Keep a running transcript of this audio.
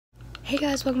Hey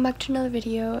guys, welcome back to another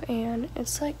video, and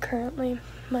it's like currently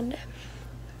Monday,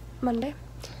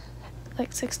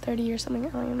 like 6:30 or something, I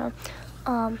don't even know.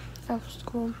 After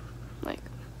school, like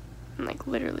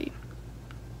literally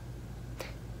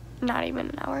not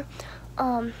even an hour.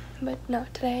 But no,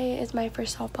 today is my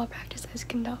first softball practice, as you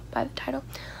can tell by the title.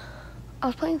 I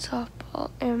was playing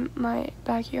softball in my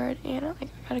backyard, and I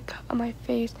got a cut on my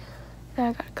face, and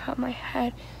I got a cut on my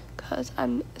head, because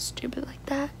I'm stupid like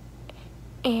that,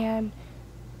 and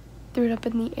threw it up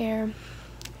in the air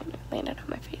and it landed on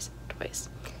my face twice.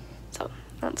 So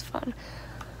that's fun.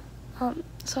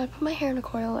 So I put my hair in a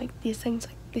coil. Like, these things,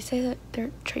 like, they say that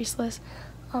they're traceless.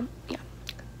 Yeah,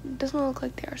 it doesn't look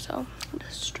like they are, so I'm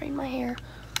just straighten my hair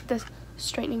with this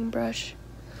straightening brush.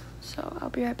 So I'll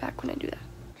be right back when I do that.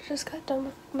 Just got done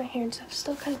with my hair and stuff.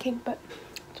 Still kind of kinky, but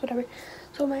it's whatever.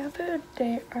 So my outfit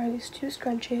today are these two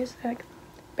scrunchies, like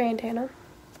bandana,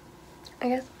 I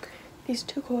guess, these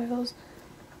two coils,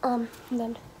 and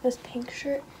then this pink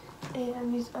shirt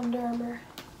and these Under Armour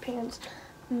pants,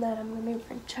 and then I'm gonna be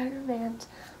wearing checker Vans.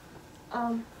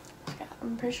 Yeah,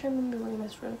 I'm pretty sure I'm gonna be wearing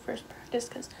this for the first practice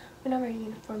because we don't have our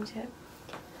uniforms yet.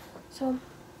 So,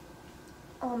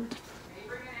 Are you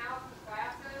bringing out the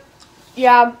glasses?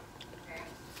 yeah.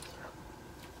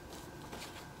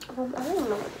 I don't even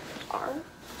know what these are.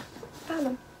 Found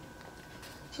them.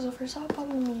 So for softball, I'm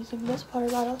gonna be using this water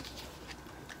bottle.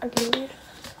 I really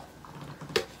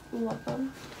love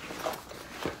them.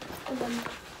 And then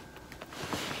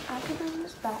after bringing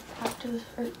this backpack to this,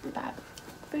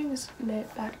 bringing this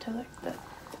mitt back to like the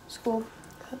school,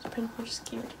 because principal just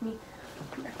gave it to me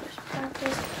for my first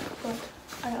practice. But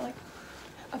I got like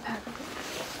a pack of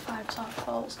like 5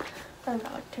 softballs, and I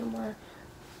got like 2 more.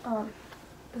 And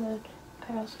then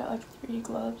I also got like 3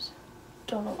 gloves.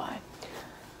 Don't know why.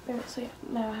 So yeah,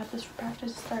 now I have this for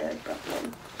practice. It's already like broken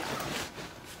in.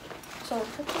 So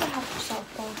that's what I have for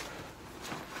softball.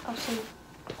 Obviously,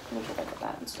 I'm gonna get like a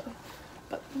bat and stuff.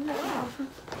 But no.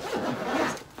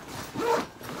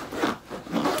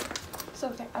 So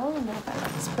okay, I don't even know if I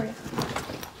got this for you.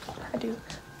 I do.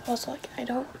 Also, like, I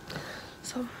don't.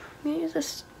 So I'm gonna use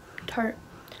this Tarte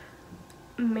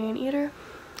Man Eater.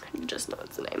 I just know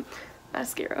it's the name.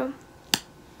 Mascara.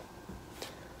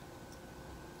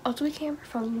 Also, we can't have our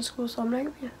phones in school, so I'm not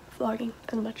gonna be vlogging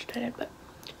as much today, but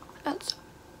that's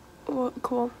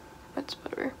cool. That's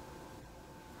whatever.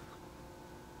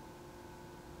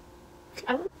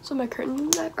 So my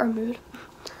curtains are moved.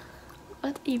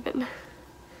 Let's even.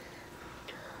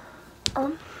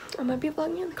 I might be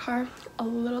vlogging in the car a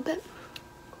little bit.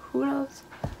 Who knows?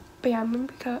 But yeah, I'm gonna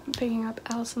be picking up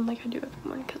Allison like I do every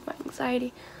morning because of my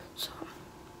anxiety. So,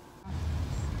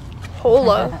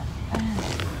 hola.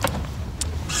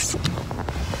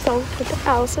 So with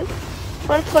Allison, I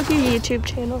want to plug your YouTube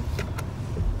channel.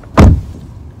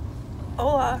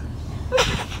 Hola.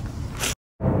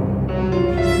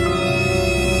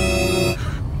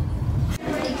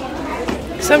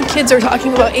 Some kids are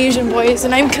talking about Asian boys,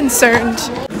 and I'm concerned.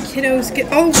 Kiddos get.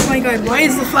 Oh my god, why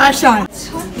is the flash on?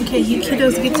 Okay, you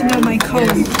kiddos get to know my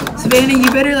code. Savannah, you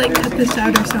better like cut this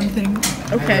out or something.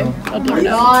 Okay, I'll do it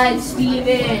out. God,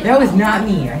 Steven! That was not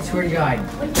me, I swear to God.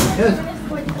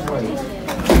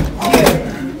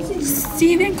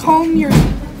 Steven, calm your.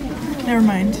 Never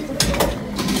mind.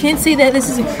 Can't say that this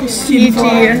is a Christian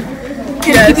vlog.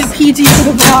 Can't keep it PG for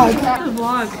the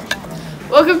vlog.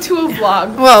 Welcome to a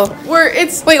vlog. Whoa. Where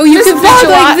it's wait, well, you can vlog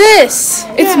like this.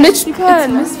 It's Mitch. You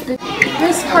can. Miss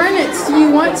Carnitz, do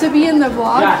you want to be in the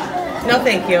vlog? Yeah. No,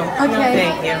 thank you. Okay. No,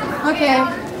 thank you. Okay.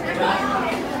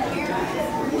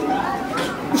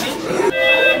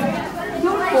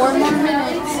 4 more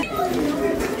minutes.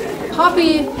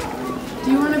 Poppy,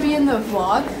 do you want to be in the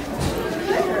vlog?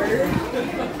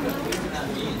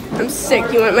 I'm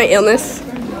sick. You want my illness?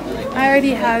 I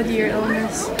already had your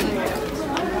illness.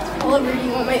 Oliver, do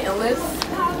you want my illness?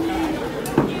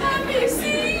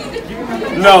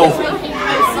 No.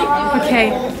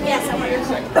 Okay.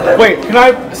 Wait, can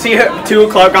I see 2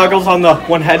 cloud goggles on the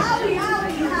one head?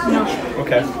 No.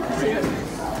 Okay.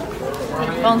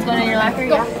 Phone's going in your locker?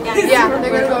 Yeah,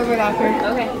 they're gonna go over locker.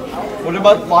 Okay. What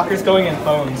about lockers going in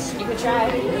phones? You could try.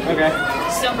 Okay.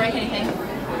 Just don't break anything.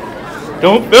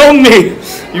 Don't film me!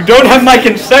 You don't have my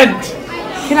consent!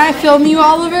 Can I film you,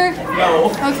 Oliver?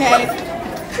 No. Okay.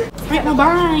 Alright, well,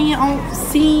 bye. I'll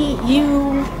see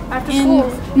you After in school.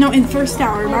 No, in first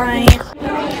hour. Bye.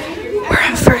 We're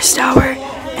in first hour,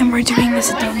 and we're doing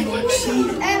this dumb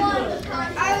worksheet. And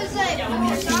we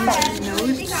have to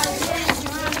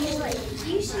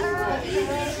use our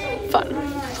notes. Fun.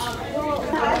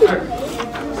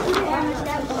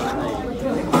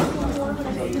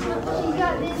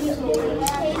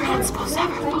 We're not supposed to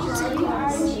have our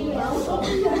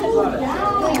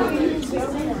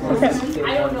Okay.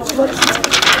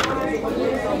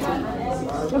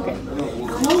 Okay.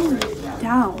 Calm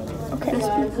down. Okay.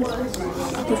 Just because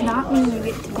does not mean you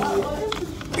get to be.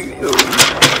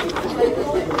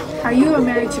 Are you a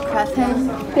marriage to crackhead?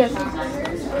 Yeah.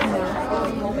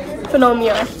 No.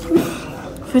 Phenomia.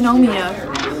 Phenomia.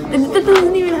 That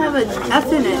doesn't even have an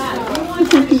F in it.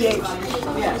 PH.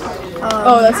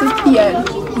 Oh, that says PN.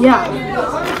 Yeah.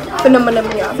 Phenomena.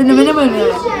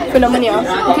 Phenomena.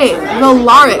 Okay, the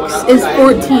Larix is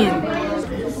 14.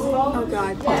 Oh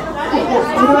god.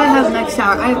 What do I have next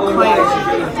hour? I have choir.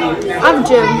 I have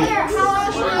gym.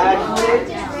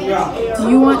 Do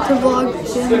you want to vlog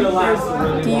gym or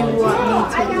do you want me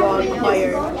to vlog choir?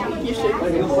 You should.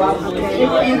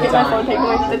 If you get my phone taken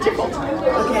away, that's your fault.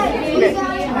 Okay. Okay.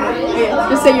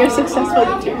 Just say you're a successful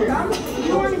YouTuber.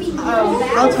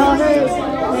 I'll tell her,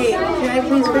 wait, can I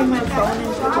please bring my phone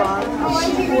into vlog?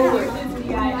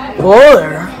 Whoa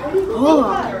there. Hold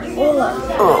on.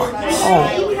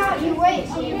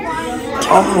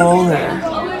 Oh, hello there.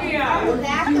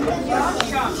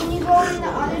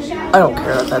 I don't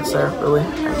care if that's there, really. I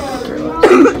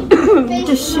don't care.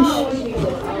 Just shush.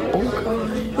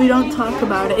 We don't talk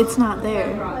about it. It's not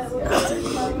there.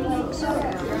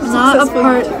 Not a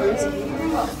part.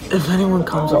 If anyone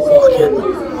comes up, walk it.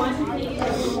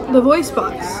 The voice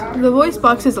box. The voice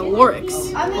box is a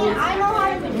Lorix.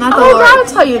 Not the Oh, Lorix.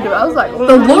 that's how you do it. I was like,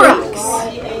 The Lorax.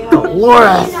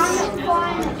 Laura.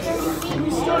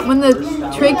 When the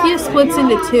trachea splits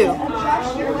into two.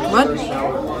 What?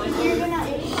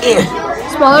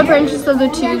 smaller branches of the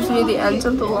tubes near the ends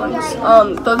of the lungs.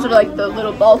 Those are like the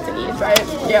little ball thingies, right?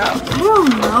 Yeah. I don't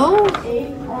know.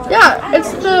 Yeah,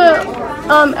 it's the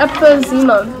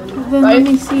emphysema. Then Right? let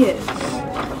me see it.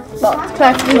 Well, it's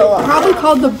connected to the lungs. Probably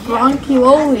called the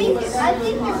bronchioles.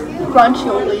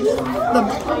 Bronchioles.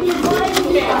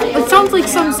 It sounds like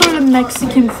some sort of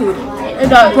Mexican food. It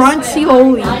does.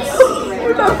 Bronchioles.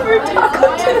 Remember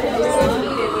Taco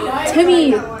Tips?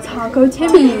 Timmy. Taco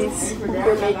Timmy's.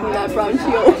 We're making that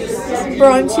bronchioles.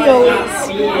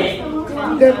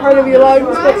 Bronchioles. They're part of your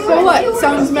lungs, but so what? It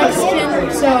sounds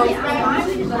Mexican, so.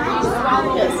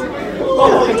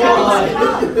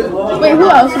 Wait, who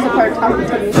else is a part of Taco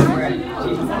Tips?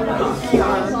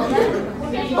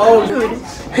 Oh,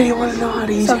 hey, you want to know how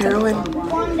to use heroin?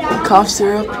 Cough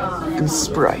syrup and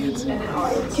Sprite.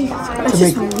 That's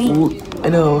just weak. I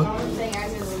know.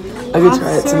 I could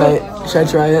try it tonight. Should I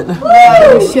try it?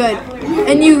 Yeah, you should.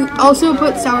 And you also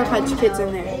put Sour Patch Kids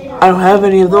in there. I don't have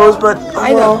any of those, but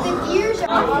I know.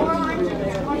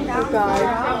 Oh god.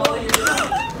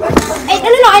 Hey,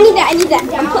 no, I need that.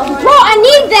 Bro, I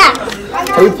need that.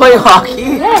 are you playing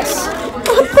hockey? Yes.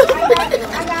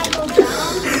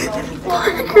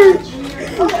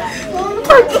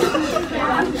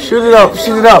 Shoot it up!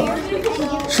 Shoot it up!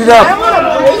 Shoot up!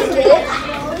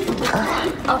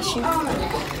 Oh, shoot.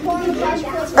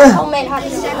 Oh, man, how do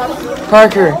you stand up?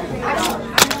 Parker,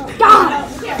 God.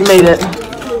 you made it.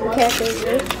 Okay,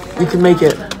 okay. You can make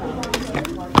it.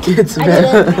 It's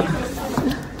bad.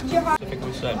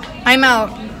 I'm out.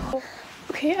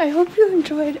 Okay, I hope you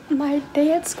enjoyed my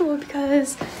day at school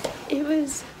because it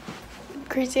was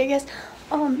crazy, I guess.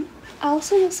 I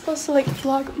also was supposed to like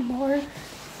vlog more,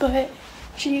 but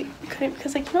she couldn't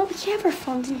because like, you know, we can't have our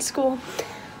phones in school.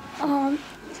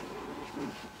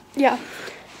 Yeah.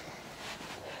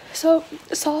 So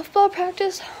softball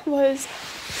practice was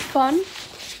fun,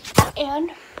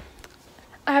 and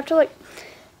I have to like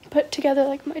put together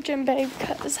like my gym bag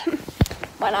because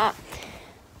why not?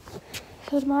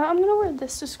 So tomorrow I'm gonna wear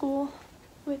this to school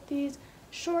with these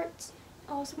shorts.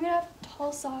 Also, I'm gonna have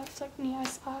tall socks, like knee-high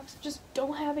socks. Just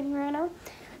don't have any right now,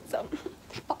 so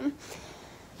fun.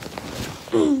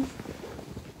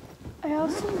 I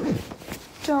also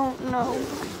don't know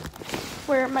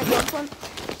where my gloves went.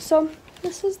 So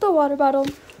this is the water bottle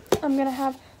I'm gonna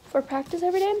have for practice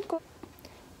every day.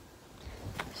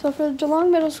 So for the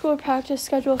Geelong Middle School practice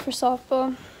schedule for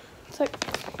softball, it's like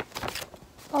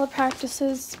all the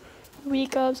practices, the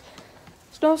week of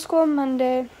snow school on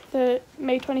Monday, the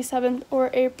May 27th or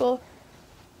April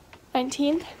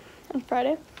 19th on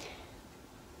Friday.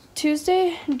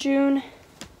 Tuesday, June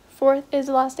 4th is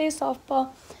the last day of softball.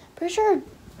 Pretty sure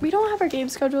we don't have our game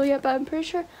schedule yet, but I'm pretty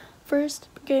sure first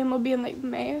game will be in like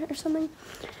May or something.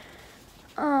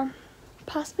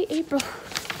 Possibly April.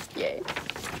 Yay.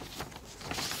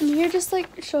 And here just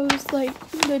like shows like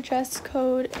the dress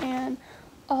code and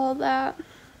all that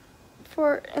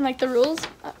for, and like the rules.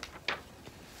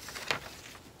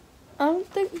 I don't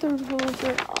think the rules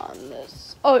are on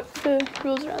this. Oh, the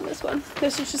rules are on this one.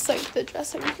 This is just like the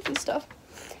dressing and stuff.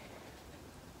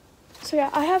 So yeah,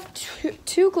 I have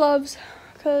two gloves,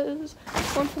 because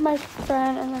one for my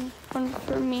friend and then one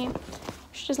for me.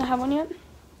 She doesn't have one yet.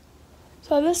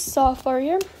 So I have this softball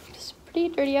here. It's pretty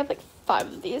dirty. I have like 5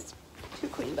 of these. Too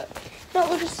clean, but no,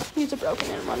 we'll just use a broken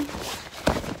in one.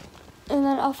 And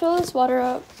then I'll fill this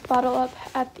bottle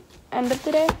up at the end of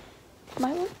the day.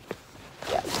 My one?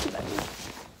 Yeah, just keep that in.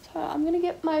 So I'm gonna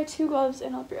get my 2 gloves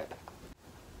and I'll be right back.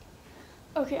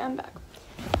 Okay, I'm back.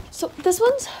 So this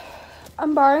one's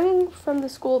I'm borrowing from the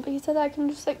school, but he said I can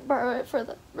just like borrow it for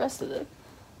the rest of the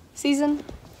season.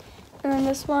 And then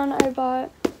this one I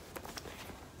bought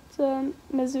the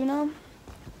Mizuno,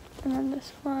 and then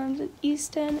this one's an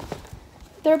Easton.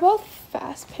 They're both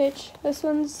fast pitch. This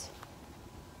one's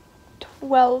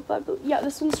 12, I believe. Yeah,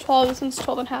 this one's 12. This one's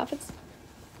 12 and a half. It's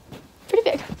pretty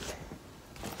big.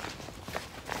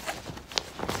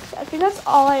 Yeah, I think that's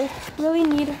all I really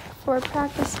need for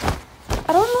practice.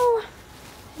 I don't know.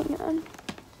 Hang on.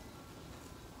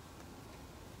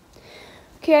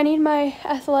 Okay, I need my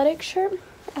athletic shirt,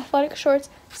 athletic shorts,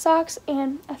 socks,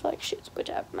 and athletic shoes, which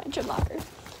I have in my gym locker.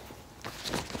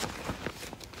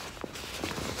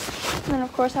 And then,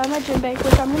 of course, I have my gym bag,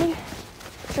 which I'm going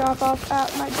to drop off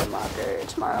at my gym locker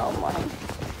tomorrow morning.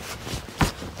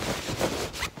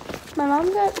 My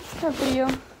mom got a video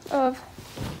of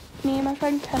me and my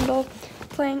friend Kendall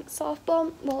playing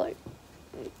softball, well, like,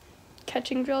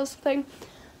 catching drills thing.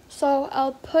 So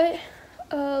I'll put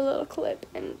a little clip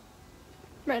in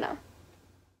right now.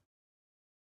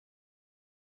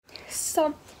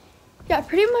 So yeah,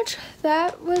 pretty much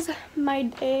that was my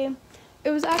day.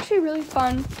 It was actually really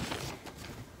fun.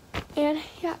 And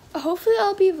yeah, hopefully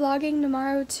I'll be vlogging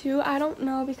tomorrow too. I don't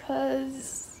know,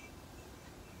 because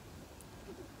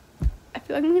I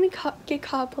feel like I'm gonna get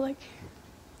caught, but like,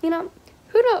 you know,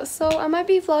 who knows? So I might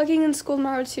be vlogging in school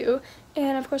tomorrow too.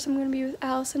 And of course I'm gonna be with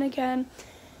Allison again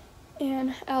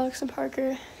and Alex and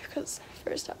Parker, because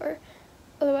first hour.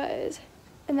 Otherwise,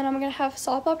 and then I'm gonna have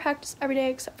softball practice every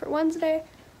day except for Wednesday.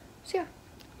 So yeah,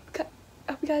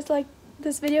 I hope you guys like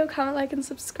this video. Comment, like, and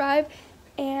subscribe,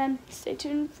 and stay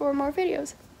tuned for more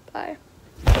videos. Bye.